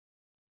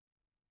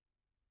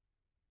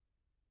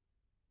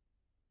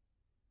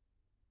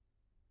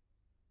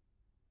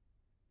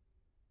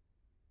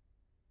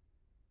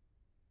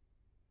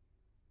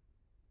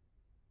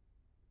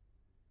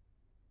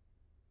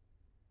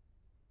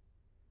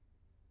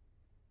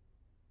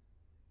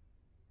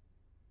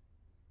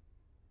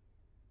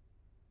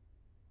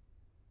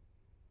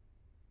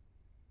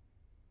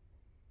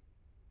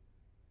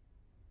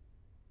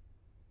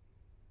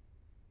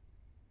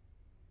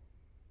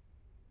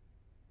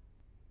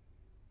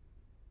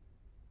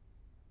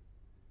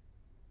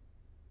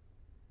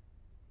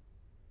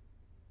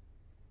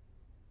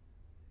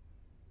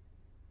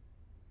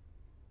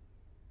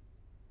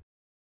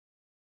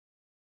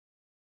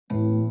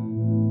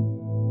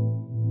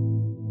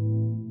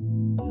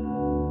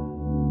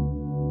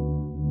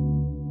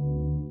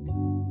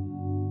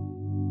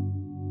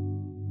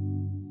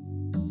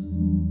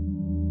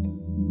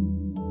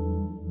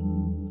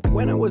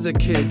When I was a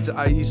kid,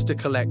 I used to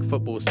collect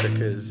football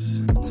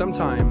stickers.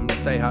 Sometimes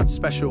they had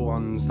special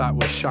ones that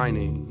were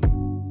shiny.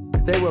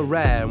 They were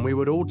rare and we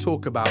would all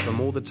talk about them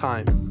all the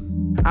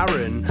time.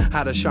 Aaron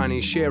had a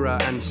shiny Shearer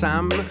and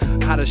Sam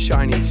had a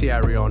shiny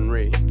Thierry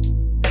Henry.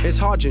 It's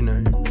hard, you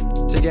know,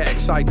 to get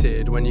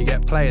excited when you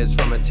get players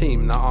from a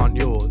team that aren't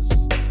yours.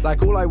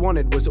 Like, all I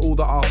wanted was all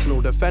the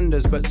Arsenal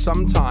defenders, but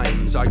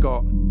sometimes I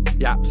got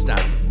Yap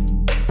Stam.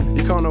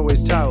 You can't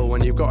always tell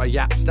when you've got a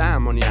Yap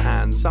Stam on your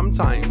hands.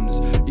 Sometimes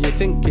you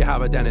think you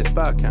have a Dennis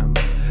Bergkamp,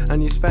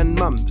 and you spend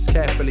months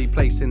carefully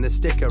placing the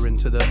sticker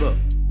into the book,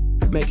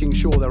 making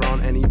sure there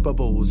aren't any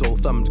bubbles or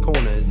thumbed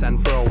corners,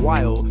 and for a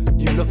while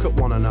you look at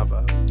one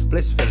another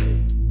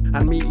blissfully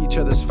and meet each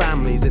other's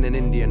families in an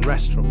Indian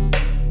restaurant.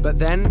 But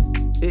then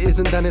it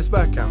isn't Dennis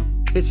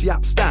Bergkamp, it's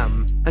Yap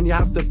Stam, and you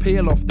have to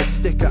peel off the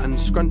sticker and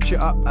scrunch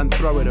it up and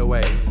throw it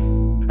away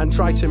and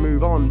try to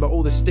move on, but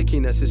all the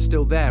stickiness is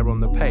still there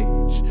on the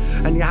page,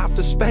 and you have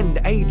to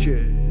spend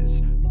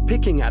ages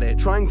picking at it,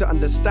 trying to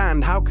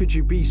understand how could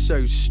you be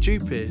so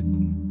stupid,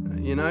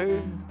 you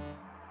know?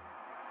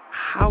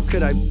 How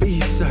could I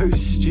be so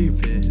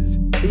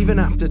stupid? Even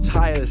after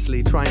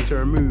tirelessly trying to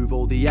remove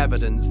all the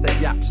evidence that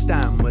Yap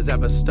Stam was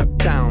ever stuck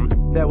down,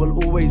 there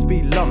will always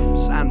be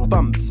lumps and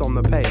bumps on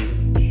the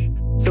page.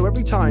 So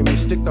every time you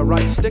stick the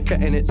right sticker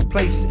in its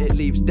place, it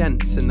leaves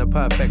dents in the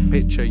perfect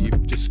picture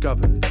you've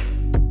discovered.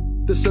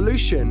 The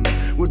solution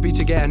would be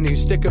to get a new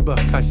sticker book,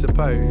 I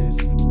suppose,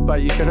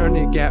 but you can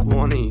only get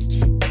one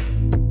each.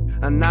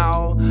 And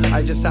now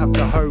I just have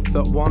to hope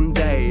that one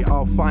day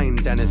I'll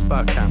find Dennis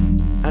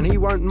Bergkamp, and he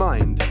won't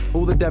mind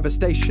all the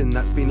devastation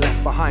that's been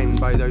left behind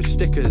by those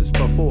stickers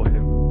before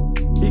him.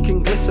 He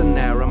can glisten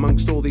there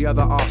amongst all the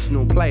other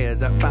Arsenal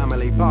players at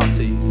family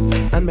parties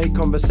and make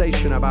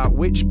conversation about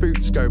which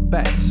boots go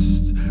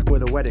best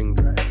with a wedding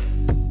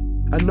dress.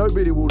 And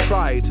nobody will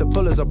try to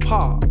pull us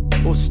apart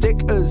or stick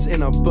us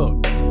in a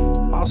book.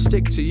 I'll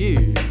stick to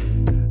you,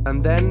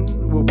 and then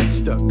we'll be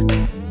stuck.